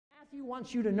Matthew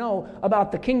wants you to know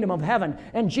about the kingdom of heaven,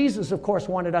 and Jesus, of course,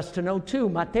 wanted us to know too.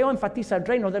 Mateo enfatiza el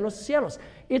reino de los cielos.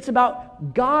 It's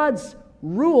about God's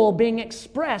rule being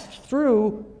expressed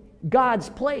through God's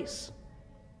place.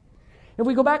 If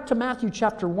we go back to Matthew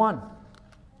chapter 1,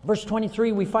 verse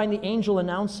 23, we find the angel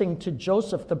announcing to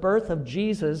Joseph the birth of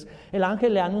Jesus. El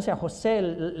ángel le anuncia a José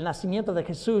el nacimiento de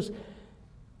Jesús.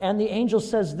 And the angel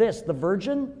says this, the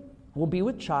virgin will be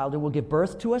with child and will give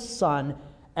birth to a son,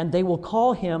 and they will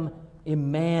call him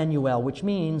Emmanuel, which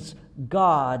means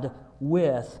God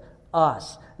with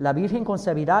us. La Virgen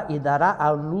concebirá y dará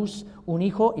a luz un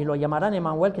hijo y lo llamarán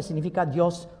Emmanuel, que significa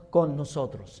Dios con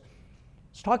nosotros.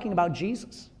 It's talking about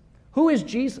Jesus. Who is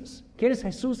Jesus? ¿Quién es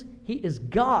Jesús? He is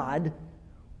God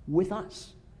with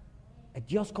us.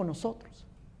 Dios con nosotros.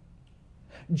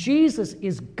 Jesus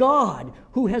is God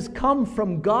who has come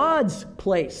from God's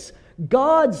place,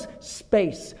 God's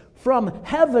space, from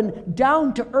heaven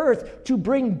down to earth to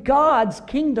bring God's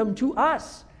kingdom to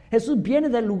us. Jesús viene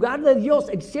del lugar de Dios,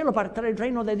 el cielo, para traer el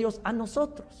reino de Dios a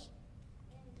nosotros.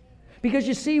 Because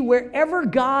you see, wherever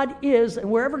God is and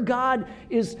wherever God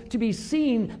is to be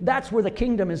seen, that's where the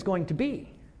kingdom is going to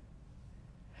be.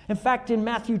 In fact, in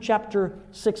Matthew chapter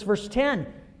 6, verse 10,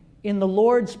 in the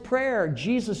Lord's Prayer,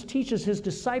 Jesus teaches his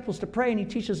disciples to pray, and he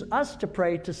teaches us to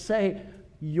pray, to say,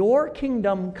 your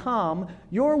kingdom come,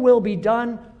 your will be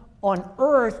done on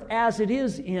earth as it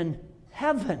is in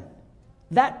heaven.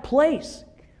 That place.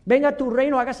 Venga tu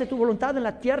reino, hágase tu voluntad en la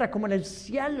tierra como en el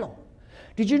cielo.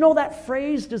 Did you know that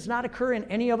phrase does not occur in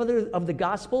any other of the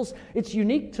Gospels? It's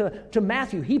unique to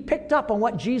Matthew. He picked up on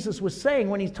what Jesus was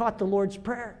saying when he taught the Lord's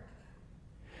Prayer.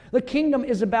 The kingdom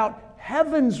is about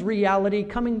heaven's reality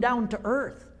coming down to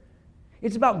earth.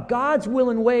 It's about God's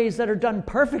will and ways that are done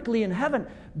perfectly in heaven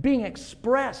being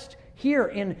expressed here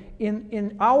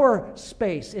in our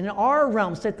space, in our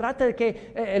realm. Se trata de que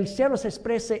el cielo se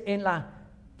exprese en la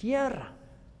tierra.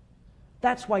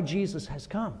 That's why Jesus has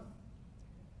come.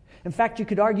 In fact, you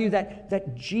could argue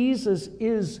that Jesus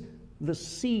is the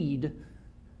seed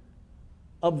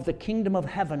of the kingdom of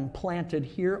heaven planted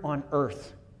here on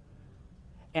earth.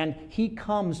 And he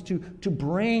comes to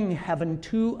bring heaven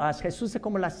to us. Jesús es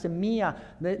como la semilla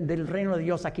del reino de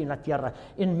Dios aquí en la tierra.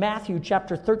 In Matthew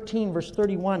chapter 13, verse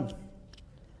 31,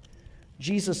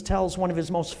 Jesus tells one of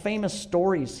his most famous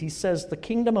stories. He says, the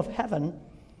kingdom of heaven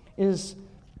is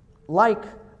like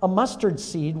a mustard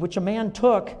seed which a man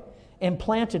took and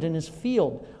planted in his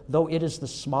field. Though it is the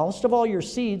smallest of all your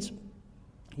seeds,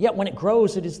 yet when it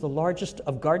grows, it is the largest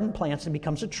of garden plants and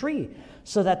becomes a tree,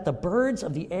 so that the birds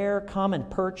of the air come and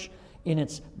perch in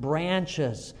its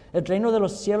branches. El reino de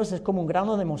los cielos es como un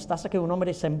grano de mostaza que un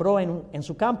hombre sembró en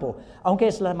su campo. Aunque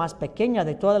es la más pequeña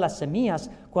de todas las semillas,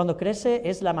 cuando crece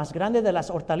es la más grande de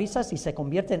las hortalizas y se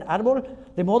convierte en árbol,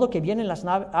 de modo que vienen las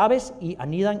aves y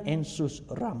anidan en sus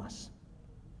ramas.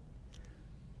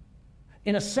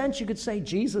 In a sense, you could say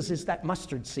Jesus is that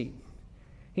mustard seed.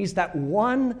 He's that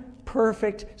one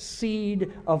perfect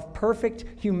seed of perfect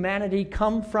humanity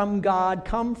come from God,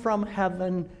 come from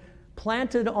heaven,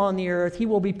 planted on the earth. He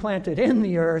will be planted in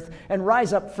the earth and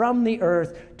rise up from the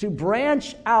earth to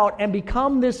branch out and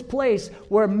become this place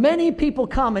where many people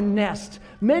come and nest.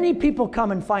 Many people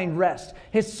come and find rest.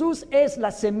 Jesús es la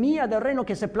semilla del reino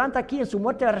que se planta aquí en su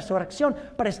muerte y resurrección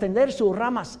para extender sus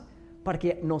ramas para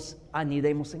que nos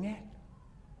anidemos en él.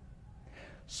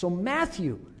 So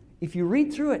Matthew, if you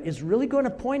read through it, is really going to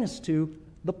point us to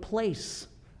the place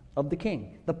of the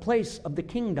king, the place of the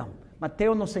kingdom.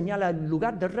 Mateo nos señala el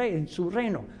lugar del rey, su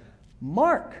reino.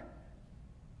 Mark,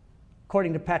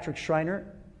 according to Patrick Schreiner,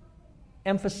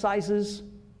 emphasizes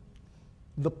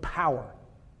the power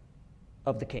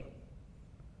of the king,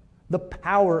 the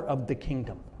power of the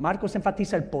kingdom. Marcos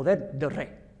enfatiza el poder del rey.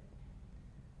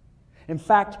 In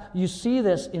fact, you see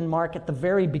this in Mark at the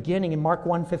very beginning. In Mark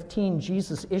 1:15,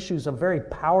 Jesus issues a very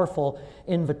powerful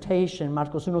invitation.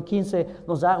 Marcos 1:15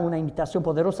 nos da una invitación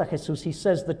poderosa a Jesús. He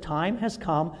says, the time has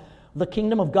come, the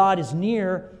kingdom of God is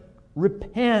near,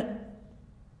 repent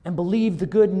and believe the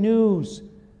good news.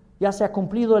 Ya se ha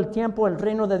cumplido el tiempo, el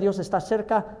reino de Dios está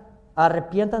cerca,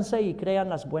 arrepiéntanse y crean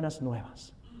las buenas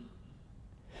nuevas.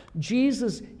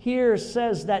 Jesus here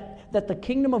says that the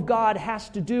kingdom of God has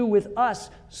to do with us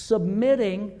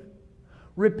submitting,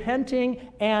 repenting,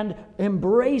 and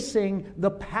embracing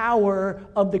the power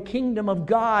of the kingdom of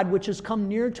God, which has come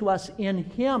near to us in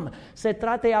Him. Se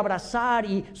trata de abrazar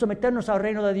y someternos al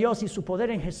reino de Dios y su poder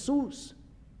en Jesús.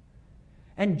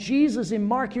 And Jesus in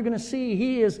Mark, you're going to see,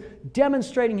 He is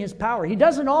demonstrating His power. He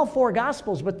does in all four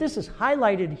Gospels, but this is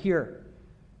highlighted here.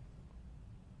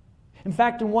 In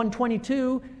fact, in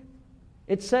 122,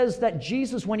 it says that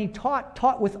Jesus, when He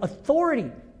taught with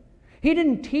authority. He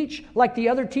didn't teach like the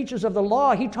other teachers of the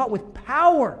law. He taught with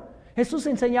power. Jesús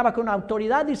enseñaba con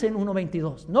autoridad, dice en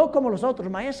 1:22, no como los otros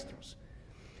maestros.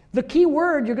 The key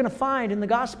word you're going to find in the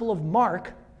Gospel of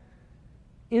Mark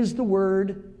is the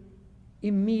word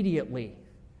immediately.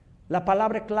 La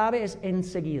palabra clave es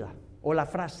enseguida, o la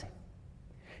frase.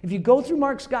 If you go through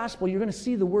Mark's Gospel, you're going to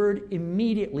see the word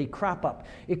immediately crop up.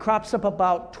 It crops up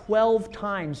about 12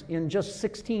 times in just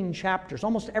 16 chapters.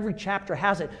 Almost every chapter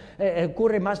has it.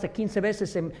 Ocurre más de 15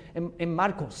 veces en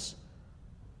Marcos.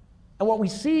 And what we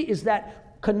see is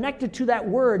that connected to that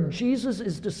word, Jesus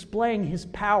is displaying His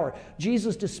power.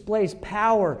 Jesus displays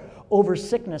power over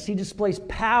sickness. He displays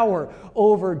power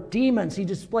over demons. He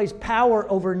displays power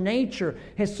over nature.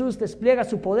 Jesús despliega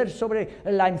su poder sobre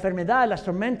la enfermedad, las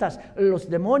tormentas, los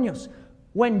demonios.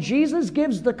 When Jesus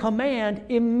gives the command,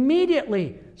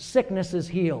 immediately sickness is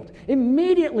healed.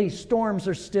 Immediately storms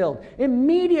are stilled.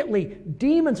 Immediately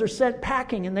demons are set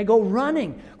packing and they go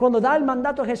running. Cuando da el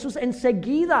mandato a Jesús,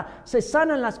 enseguida se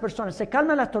sanan las personas, se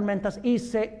calman las tormentas y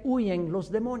se huyen los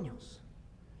demonios.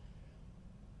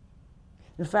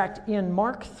 In fact, in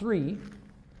Mark 3,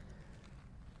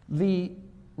 the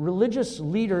religious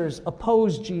leaders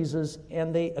oppose Jesus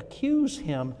and they accuse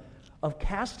Him of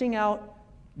casting out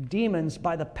demons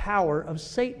by the power of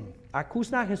Satan.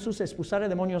 Acusan a Jesús de expulsar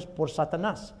demonios por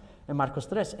Satanás in Marcos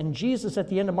 3. And Jesus at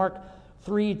the end of Mark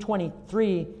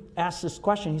 3:23 asks this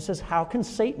question. He says, how can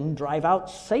Satan drive out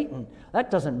Satan?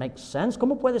 That doesn't make sense.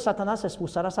 ¿Cómo puede Satanás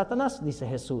expulsar a Satanás? Dice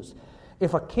Jesús.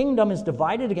 If a kingdom is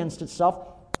divided against itself,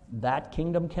 that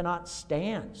kingdom cannot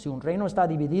stand. Si un reino está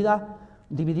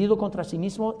dividido contra sí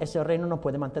mismo, ese reino no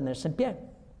puede mantenerse en pie.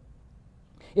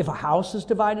 If a house is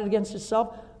divided against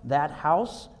itself, that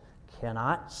house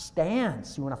cannot stand.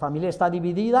 Si una familia está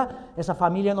dividida, esa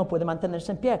familia no puede mantenerse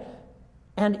en pie.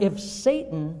 And if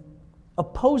Satan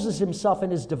opposes himself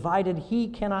and is divided, he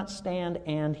cannot stand,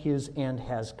 and his end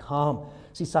has come.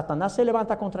 Si Satanás se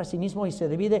levanta contra sí mismo y se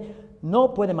divide, no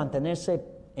puede mantenerse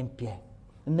en pie.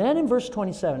 And then in verse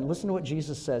 27, listen to what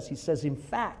Jesus says. He says, in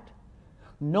fact,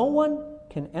 no one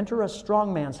can enter a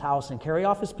strong man's house and carry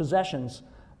off his possessions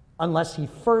unless he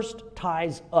first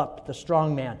ties up the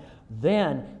strong man.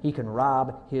 Then he can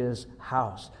rob his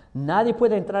house. Nadie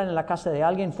puede entrar en la casa de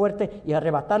alguien fuerte y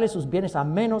arrebatarle sus bienes a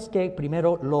menos que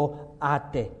primero lo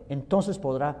ate. Entonces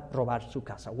podrá robar su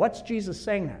casa. What's Jesus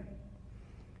saying there?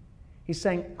 He's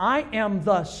saying, I am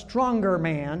the stronger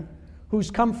man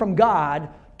who's come from God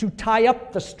to tie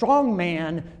up the strong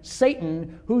man,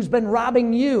 Satan, who's been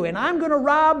robbing you. And I'm going to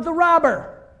rob the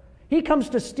robber. He comes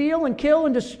to steal and kill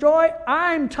and destroy.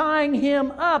 I'm tying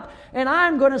him up and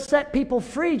I'm going to set people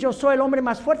free. Yo soy el hombre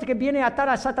más fuerte que viene a atar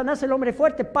a Satanás, el hombre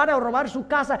fuerte, para robar su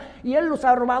casa, y él los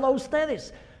ha robado a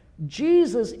ustedes.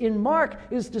 Jesus in Mark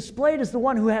is displayed as the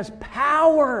one who has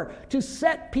power to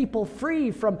set people free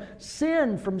from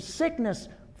sin, from sickness,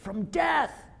 from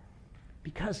death,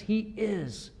 because He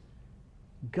is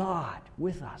God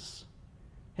with us.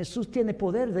 Jesús tiene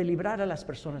poder de librar a las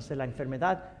personas de la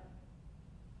enfermedad,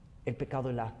 el pecado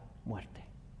y la muerte.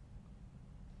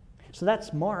 So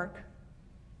that's Mark.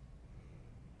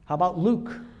 How about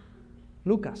Luke?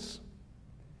 Lucas.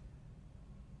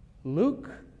 Luke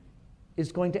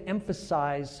is going to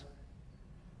emphasize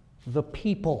the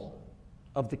people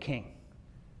of the king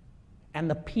and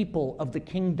the people of the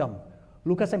kingdom.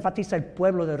 Lucas enfatiza el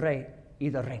pueblo del rey y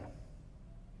del reino.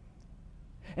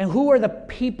 And who are the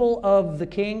people of the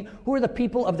king? Who are the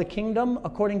people of the kingdom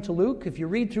according to Luke? If you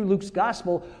read through Luke's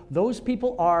gospel, those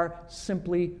people are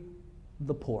simply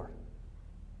the poor.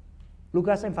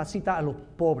 Lucas enfatiza a los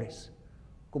pobres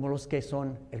como los que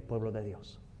son el pueblo de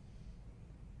Dios.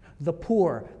 The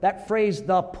poor. That phrase,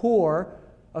 the poor,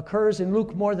 occurs in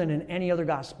Luke more than in any other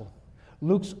gospel.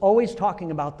 Luke's always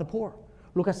talking about the poor.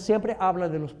 Lucas siempre habla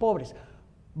de los pobres.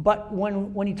 But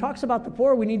when he talks about the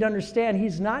poor, we need to understand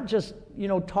he's not just,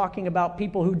 talking about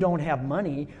people who don't have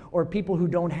money or people who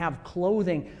don't have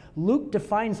clothing. Luke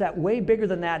defines that way bigger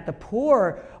than that. The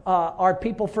poor are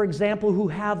people, for example, who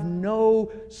have no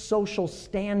social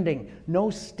standing, no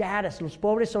status. Los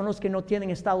pobres son los que no tienen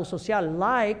estado social,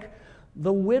 like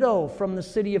the widow from the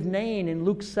city of Nain in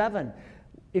Luke 7.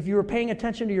 If you were paying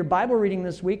attention to your Bible reading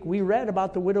this week, we read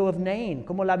about the widow of Nain,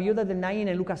 como la viuda de Nain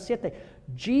en Lucas 7.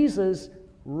 Jesus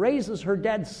raises her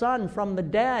dead son from the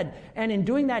dead, and in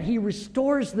doing that, He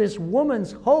restores this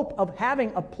woman's hope of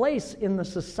having a place in the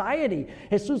society.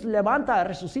 Jesús levanta,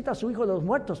 resucita a su hijo de los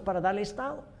muertos para darle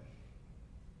estado.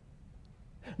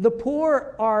 The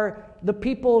poor are the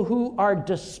people who are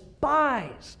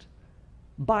despised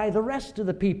by the rest of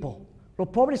the people. Los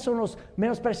pobres son los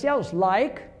menospreciados,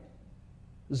 like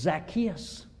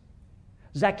Zacchaeus.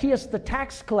 Zacchaeus, the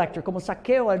tax collector, como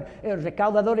Saqueo, el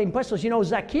recaudador de impuestos. You know,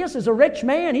 Zacchaeus is a rich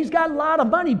man. He's got a lot of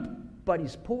money, but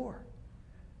he's poor.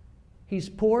 He's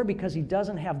poor because he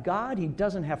doesn't have God, he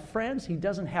doesn't have friends, he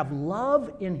doesn't have love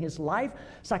in his life.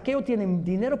 Saqueo tiene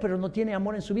dinero, pero no tiene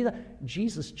amor en su vida.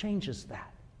 Jesus changes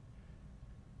that.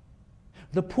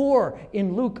 The poor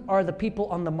in Luke are the people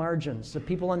on the margins, the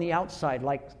people on the outside,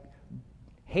 like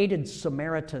hated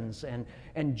Samaritans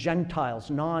and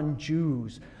Gentiles,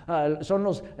 non-Jews. Son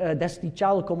los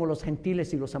desdichados como los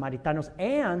gentiles y los samaritanos.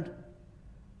 And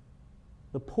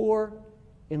the poor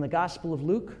in the Gospel of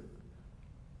Luke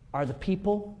are the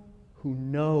people who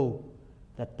know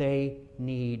that they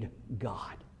need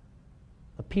God.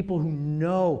 The people who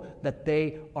know that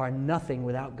they are nothing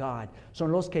without God.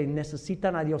 Son los que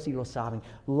necesitan a Dios y lo saben.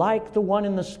 Like the one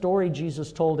in the story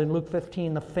Jesus told in Luke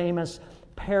 15, the famous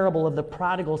parable of the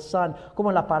prodigal son,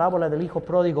 como la parábola del hijo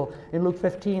pródigo. In Luke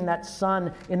 15, that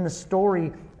son in the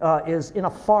story is in a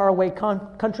faraway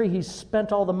country. He's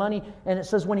spent all the money, and it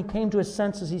says when he came to his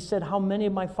senses, he said, how many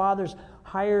of my father's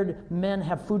hired men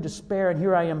have food to spare, and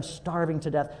here I am starving to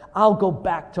death. I'll go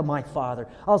back to my father.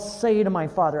 I'll say to my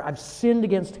father, I've sinned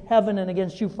against heaven and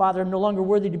against you, Father. I'm no longer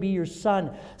worthy to be your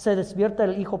son. Se despierta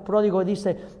el hijo pródigo y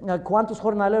dice, ¿cuántos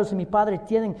jornaleros y mi padre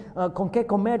tienen con qué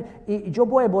comer? Y yo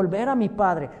voy a volver a mi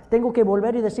padre. Tengo que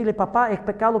volver y decirle, papá, he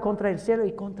pecado contra el cielo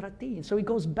y contra ti. And so he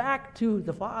goes back to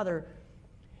the father.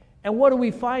 And what do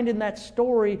we find in that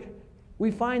story?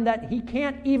 We find that he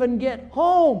can't even get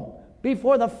home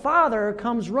before the Father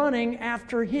comes running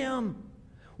after him.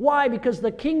 Why? Because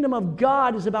the kingdom of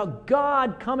God is about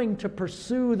God coming to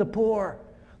pursue the poor,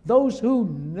 those who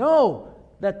know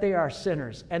that they are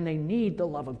sinners and they need the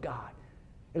love of God.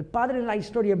 El padre en la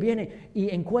historia viene y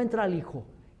encuentra al hijo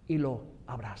y lo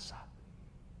abraza.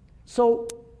 So,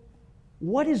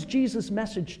 what is Jesus'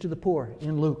 message to the poor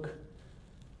in Luke?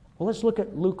 Well, let's look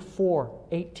at Luke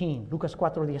 4:18. Lucas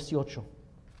 4:18.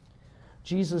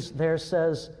 Jesus there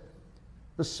says,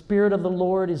 the Spirit of the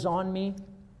Lord is on me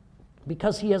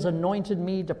because He has anointed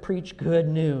me to preach good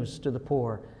news to the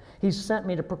poor. He's sent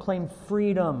me to proclaim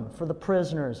freedom for the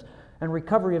prisoners and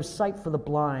recovery of sight for the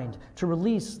blind, to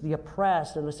release the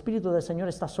oppressed. El Espíritu del Señor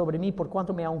está sobre mí por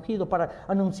cuanto me ha ungido para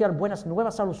anunciar buenas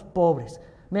nuevas a los pobres.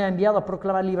 Me ha enviado a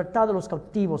proclamar libertad a los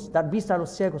cautivos, dar vista a los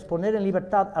ciegos, poner en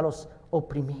libertad a los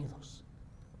oprimidos.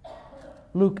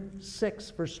 Luke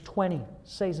 6, verse 20,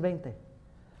 6:20.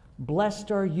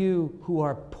 Blessed are you who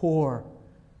are poor,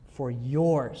 for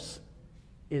yours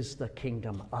is the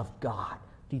kingdom of God.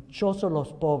 Dichosos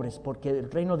los pobres, porque el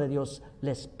reino de Dios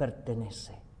les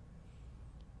pertenece.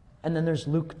 And then there's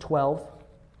Luke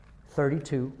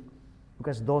 12:32,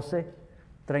 Lucas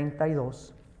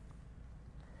 12:32.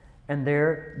 And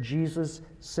there Jesus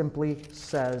simply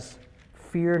says,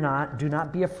 fear not, do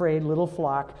not be afraid, little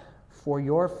flock, for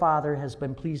your Father has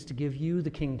been pleased to give you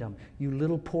the kingdom. You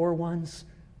little poor ones,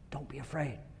 don't be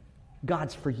afraid.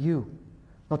 God's for you.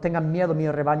 No tengan miedo, mi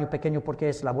rebaño pequeño, porque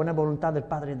es la buena voluntad del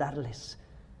Padre darles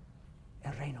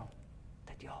el reino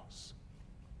de Dios.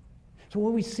 So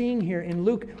what we're seeing here in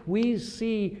Luke, we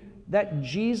see that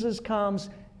Jesus comes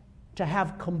to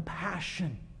have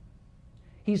compassion.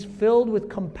 He's filled with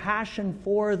compassion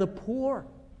for the poor.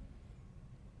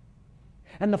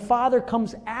 And the Father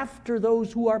comes after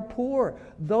those who are poor,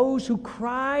 those who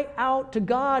cry out to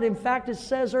God. In fact, it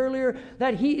says earlier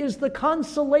that He is the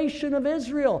consolation of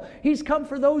Israel. He's come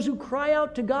for those who cry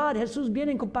out to God. Jesús viene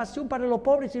en compasión para los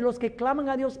pobres y los que claman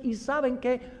a Dios y saben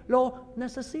que lo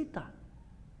necesitan.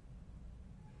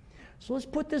 So let's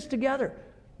put this together.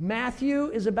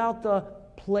 Matthew is about the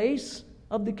place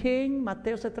of the king.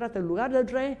 Mateo se trata del lugar del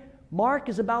rey. Mark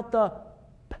is about the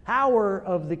power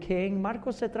of the king.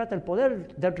 Marcos se trata del poder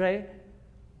del rey.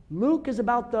 Luke is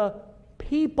about the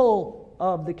people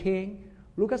of the king.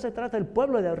 Lucas se trata del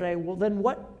pueblo del rey. Well, then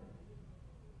what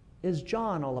is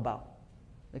John all about?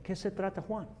 ¿De qué se trata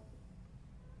Juan?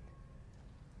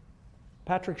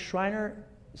 Patrick Schreiner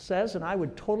says, and I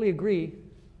would totally agree,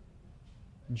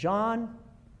 John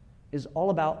is all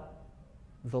about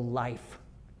the life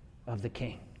of the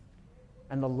king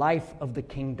and the life of the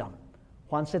kingdom.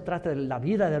 Juan se trata de la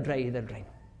vida del rey y del reino.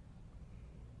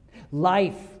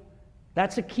 Life,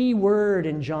 that's a key word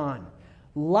in John.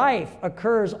 Life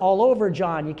occurs all over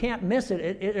John. You can't miss it.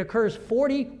 It occurs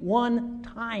 41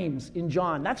 times in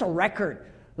John. That's a record.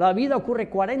 La vida ocurre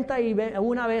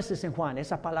 41 veces en Juan,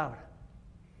 esa palabra.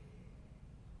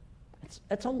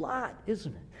 It's a lot,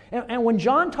 isn't it? And when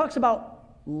John talks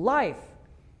about life,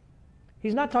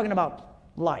 he's not talking about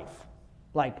life,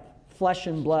 like flesh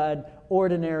and blood,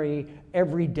 ordinary,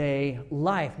 everyday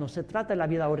life. No se trata de la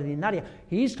vida ordinaria.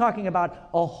 He's talking about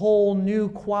a whole new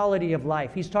quality of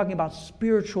life. He's talking about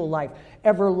spiritual life,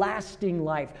 everlasting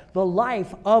life, the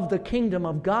life of the kingdom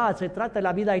of God. Se trata de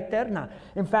la vida eterna.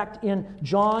 In fact, in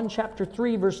John chapter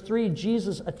 3, verse 3,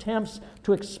 Jesus attempts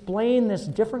to explain this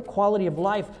different quality of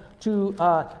life to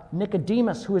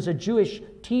Nicodemus, who is a Jewish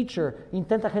teacher.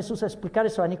 Intenta Jesús explicar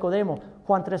eso a Nicodemo.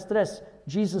 Juan 3:3,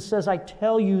 Jesus says, I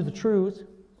tell you the truth.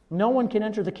 No one can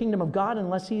enter the kingdom of God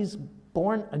unless he's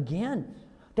born again.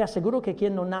 Te aseguro que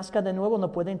quien no nazca de nuevo no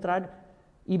puede entrar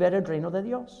y ver el reino de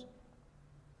Dios.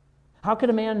 How could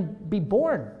a man be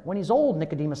born when he's old?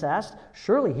 Nicodemus asked.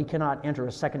 Surely he cannot enter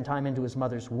a second time into his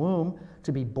mother's womb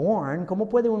to be born. ¿Cómo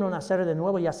puede uno nacer de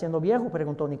nuevo ya siendo viejo?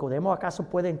 Preguntó Nicodemo. ¿Acaso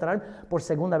puede entrar por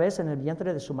segunda vez en el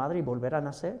vientre de su madre y volver a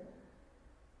nacer?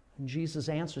 And Jesus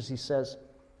answers, he says,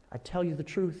 I tell you the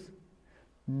truth.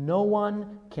 No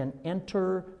one can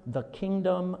enter the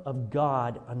kingdom of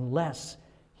God unless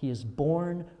he is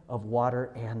born of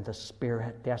water and the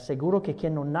Spirit. Te aseguro que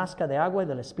quien no nazca de agua y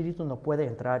del Espíritu no puede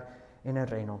entrar en el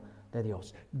reino de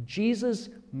Dios. Jesus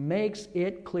makes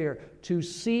it clear, to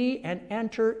see and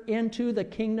enter into the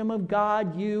kingdom of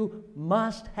God, you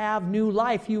must have new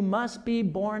life. You must be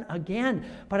born again.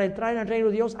 Para entrar en el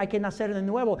reino de Dios hay que nacer de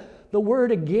nuevo. The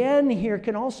word again here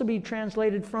can also be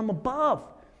translated from above.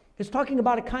 It's talking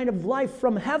about a kind of life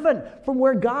from heaven, from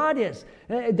where God is.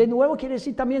 De nuevo quiere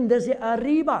decir también desde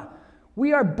arriba.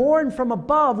 We are born from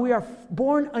above. We are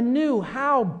born anew.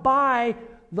 How? By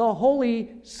the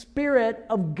Holy Spirit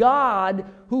of God,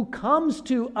 who comes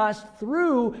to us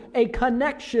through a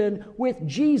connection with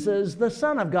Jesus, the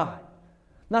Son of God.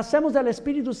 Nacemos del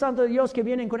Espíritu Santo de Dios que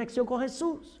viene en conexión con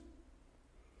Jesús.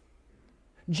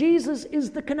 Jesus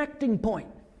is the connecting point.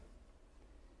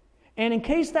 And in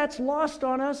case that's lost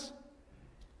on us,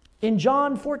 in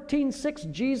John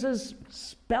 14:6, Jesus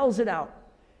spells it out.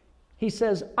 He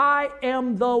says, I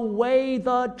am the way,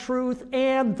 the truth,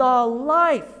 and the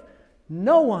life.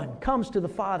 No one comes to the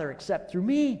Father except through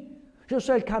me. Yo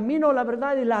soy el camino, la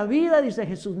verdad y la vida, dice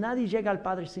Jesús. Nadie llega al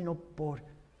Padre sino por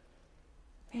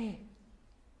mí.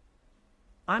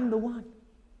 I'm the one.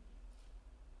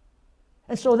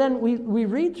 And so then we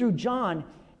read through John,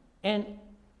 and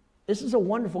this is a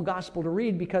wonderful gospel to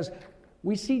read because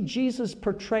we see Jesus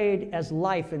portrayed as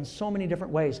life in so many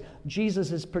different ways.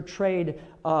 Jesus is portrayed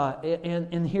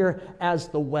in here as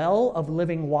the well of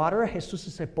living water. Jesús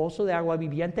es el pozo de agua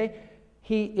viviente.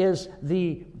 He is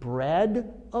the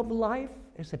bread of life.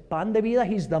 Es el pan de vida.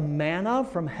 He's the manna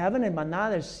from heaven, el maná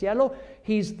del cielo.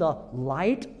 He's the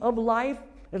light of life.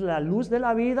 Es la luz de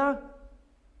la vida.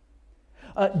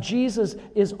 Jesus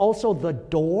is also the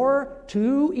door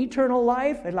to eternal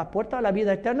life, es la puerta a la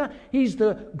vida eterna. He's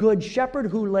the good shepherd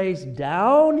who lays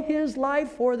down his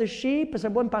life for the sheep. Es el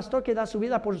buen pastor que da su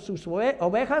vida por sus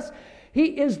ovejas. He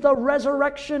is the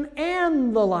resurrection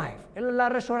and the life, la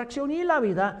resurrección y la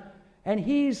vida. And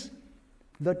he's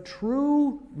the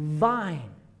true vine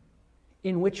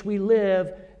in which we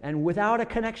live, and without a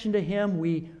connection to him,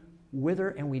 we wither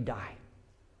and we die.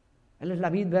 Él es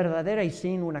la vid verdadera y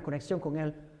sin una conexión con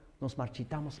Él nos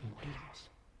marchitamos y morimos.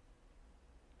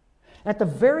 At the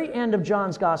very end of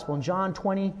John's Gospel, in John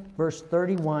 20, verse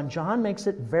 31, John makes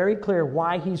it very clear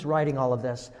why he's writing all of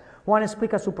this. Juan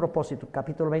explica su propósito,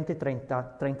 capítulo 20,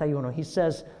 31. He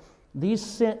says, these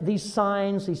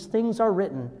signs, these things are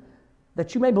written,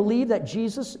 that you may believe that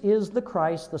Jesus is the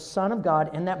Christ, the Son of God,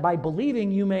 and that by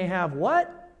believing you may have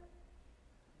what?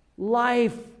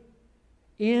 Life.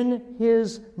 In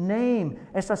His name.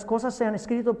 Estas cosas se han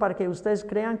escrito para que ustedes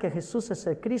crean que Jesús es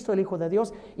el Cristo, el Hijo de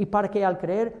Dios, y para que al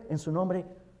creer en su nombre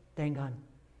tengan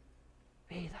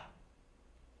vida.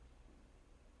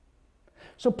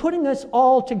 So putting this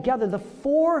all together, the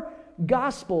four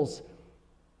Gospels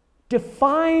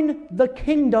define the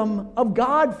kingdom of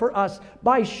God for us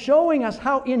by showing us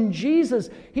how in Jesus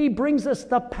He brings us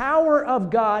the power of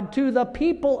God to the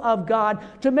people of God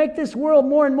to make this world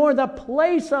more and more the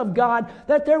place of God,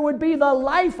 that there would be the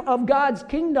life of God's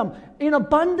kingdom in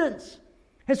abundance.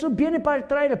 Jesús viene para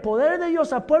traer el poder de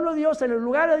Dios al pueblo de Dios, en el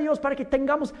lugar de Dios, para que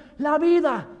tengamos la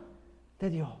vida de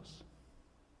Dios.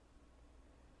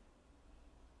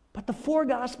 But the four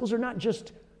Gospels are not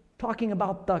just talking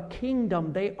about the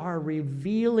kingdom, they are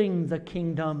revealing the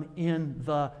kingdom in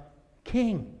the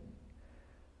King.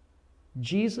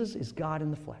 Jesus is God in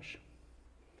the flesh.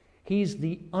 He's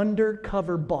the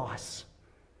undercover boss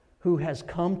who has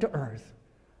come to earth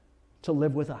to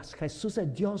live with us. Jesús es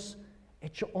Dios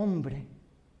hecho hombre.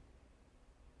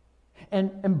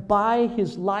 And by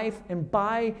his life and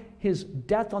by his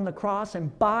death on the cross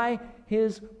and by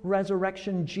his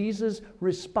resurrection, Jesus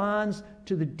responds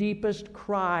to the deepest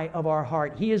cry of our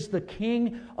heart. He is the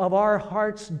King of our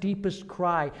heart's deepest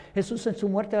cry. Jesús en su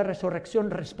muerte y resurrección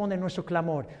responde a nuestro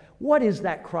clamor. What is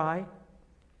that cry?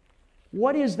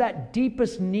 What is that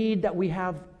deepest need that we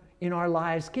have in our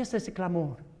lives? ¿Qué es ese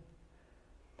clamor?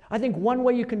 I think one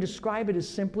way you can describe it is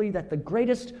simply that the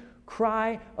greatest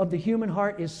cry of the human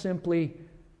heart is simply,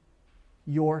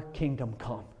 your kingdom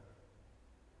come.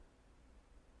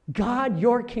 God,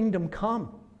 your kingdom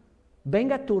come.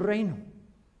 Venga tu reino.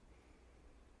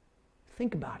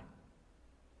 Think about it.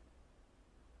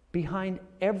 Behind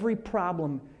every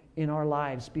problem in our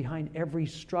lives, behind every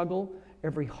struggle,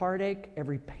 every heartache,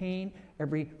 every pain,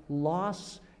 every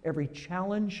loss, every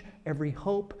challenge, every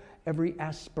hope, every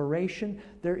aspiration,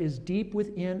 there is deep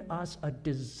within us a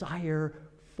desire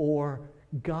for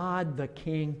God the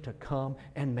King to come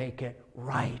and make it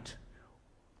right.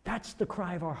 That's the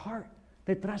cry of our heart.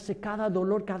 Detrás de cada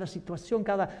dolor, cada situación,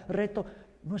 cada reto,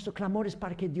 nuestro clamor es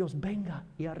para que Dios venga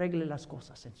y arregle las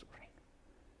cosas en su reino.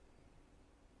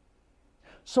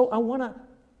 So I want to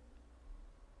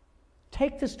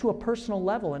take this to a personal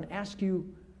level and ask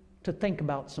you to think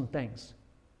about some things.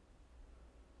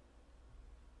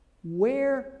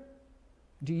 Where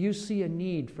do you see a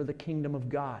need for the kingdom of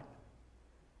God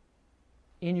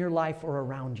in your life or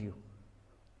around you?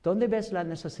 ¿Dónde ves la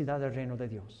necesidad del reino de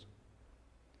Dios?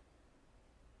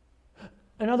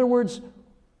 In other words,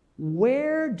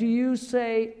 where do you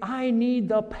say, I need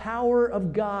the power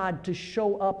of God to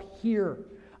show up here?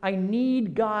 I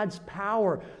need God's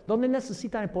power. ¿Dónde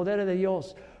necesitan el poder de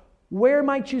Dios? Where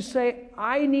might you say,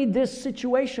 I need this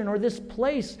situation or this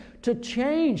place to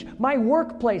change? My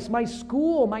workplace, my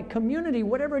school, my community,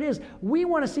 whatever it is. We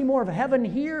want to see more of heaven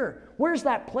here. Where's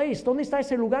that place? ¿Dónde está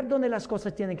ese lugar donde las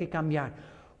cosas tienen que cambiar?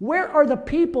 Where are the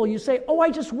people? You say, oh, I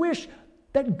just wish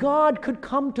that God could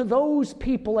come to those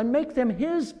people and make them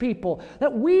His people,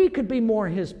 that we could be more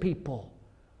His people.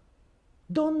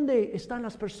 ¿Dónde están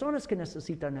las personas que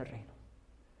necesitan el reino?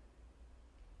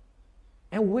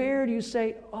 And where do you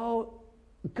say, oh,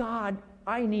 God,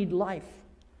 I need life.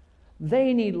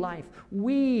 They need life.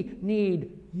 We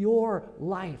need your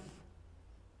life.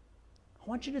 I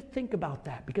want you to think about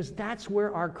that because that's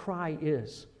where our cry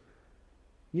is.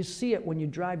 You see it when you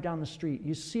drive down the street.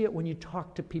 You see it when you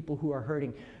talk to people who are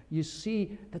hurting. You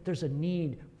see that there's a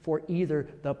need for either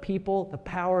the people, the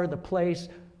power, the place,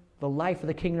 the life of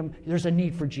the kingdom. There's a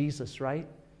need for Jesus, right?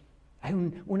 Hay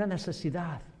una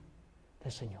necesidad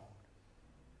del Señor.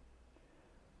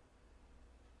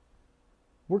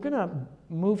 We're going to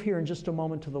move here in just a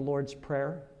moment to the Lord's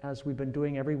Prayer, as we've been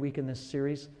doing every week in this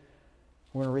series.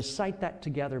 We're going to recite that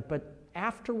together, but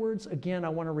afterwards, again, I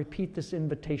want to repeat this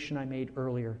invitation I made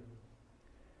earlier.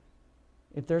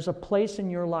 If there's a place in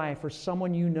your life or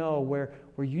someone you know where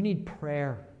you need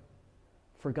prayer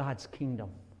for God's kingdom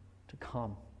to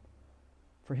come,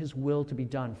 for His will to be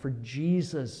done, for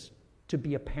Jesus to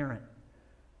be apparent,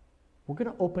 we're going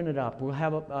to open it up. We'll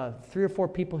have 3 or 4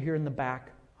 people here in the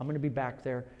back. I'm going to be back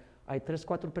there. Hay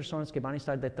 3-4 personas que van a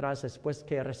estar detrás después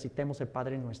que recitemos el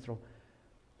Padre Nuestro.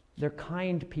 They're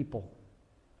kind people.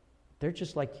 They're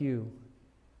just like you.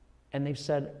 And they've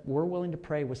said, we're willing to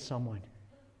pray with someone.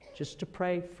 Just to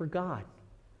pray for God.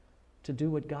 To do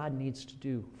what God needs to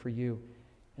do for you.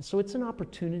 And so it's an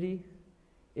opportunity.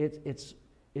 It's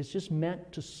just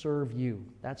meant to serve you.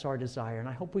 That's our desire. And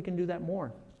I hope we can do that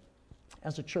more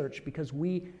as a church because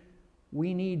we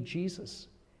need Jesus.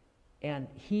 And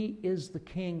He is the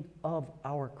King of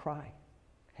our cry.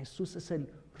 Jesús es el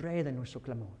Rey de nuestro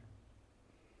clamor.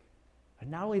 And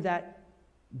not only that,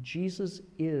 Jesus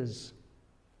is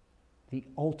the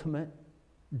ultimate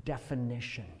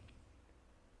definition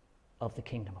of the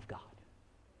kingdom of God.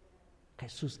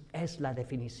 Jesús es la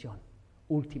definición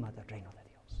última del reino de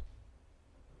Dios.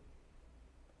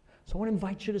 So I want to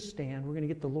invite you to stand. We're going to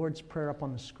get the Lord's Prayer up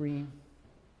on the screen.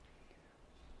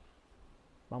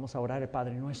 Vamos a orar el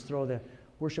Padre Nuestro. The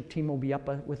worship team will be up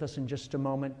with us in just a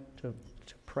moment to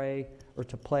pray or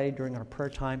to play during our prayer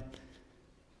time.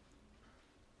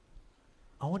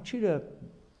 I want you to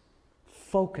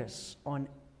focus on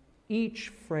each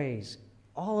phrase,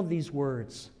 all of these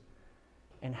words,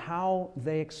 and how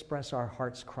they express our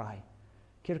heart's cry.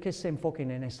 Quiero que se enfoquen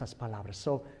en estas palabras.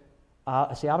 So,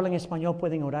 si hablan español,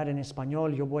 pueden orar en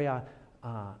español. Yo voy a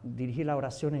dirigir la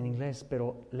oración en inglés,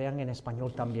 pero lean en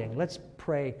español también. Let's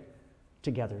pray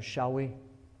together, shall we?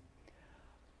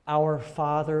 Our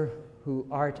Father, who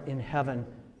art in heaven,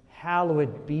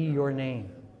 hallowed be your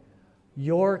name.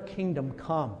 Your kingdom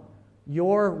come.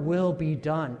 Your will be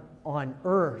done on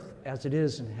earth as it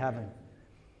is in heaven.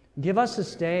 Give us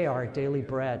this day our daily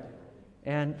bread,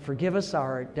 and forgive us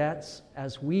our debts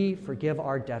as we forgive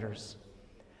our debtors.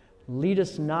 Lead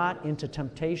us not into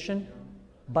temptation,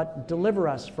 but deliver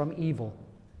us from evil.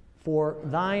 For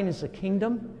thine is the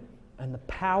kingdom, and the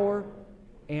power,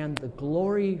 and the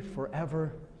glory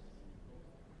forever.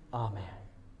 Amen.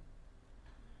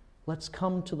 Let's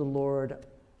come to the Lord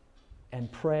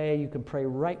and pray. You can pray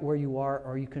right where you are,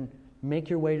 or you can make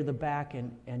your way to the back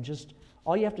and just,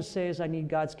 all you have to say is, I need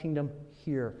God's kingdom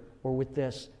here or with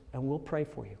this, and we'll pray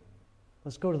for you.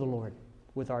 Let's go to the Lord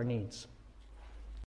with our needs.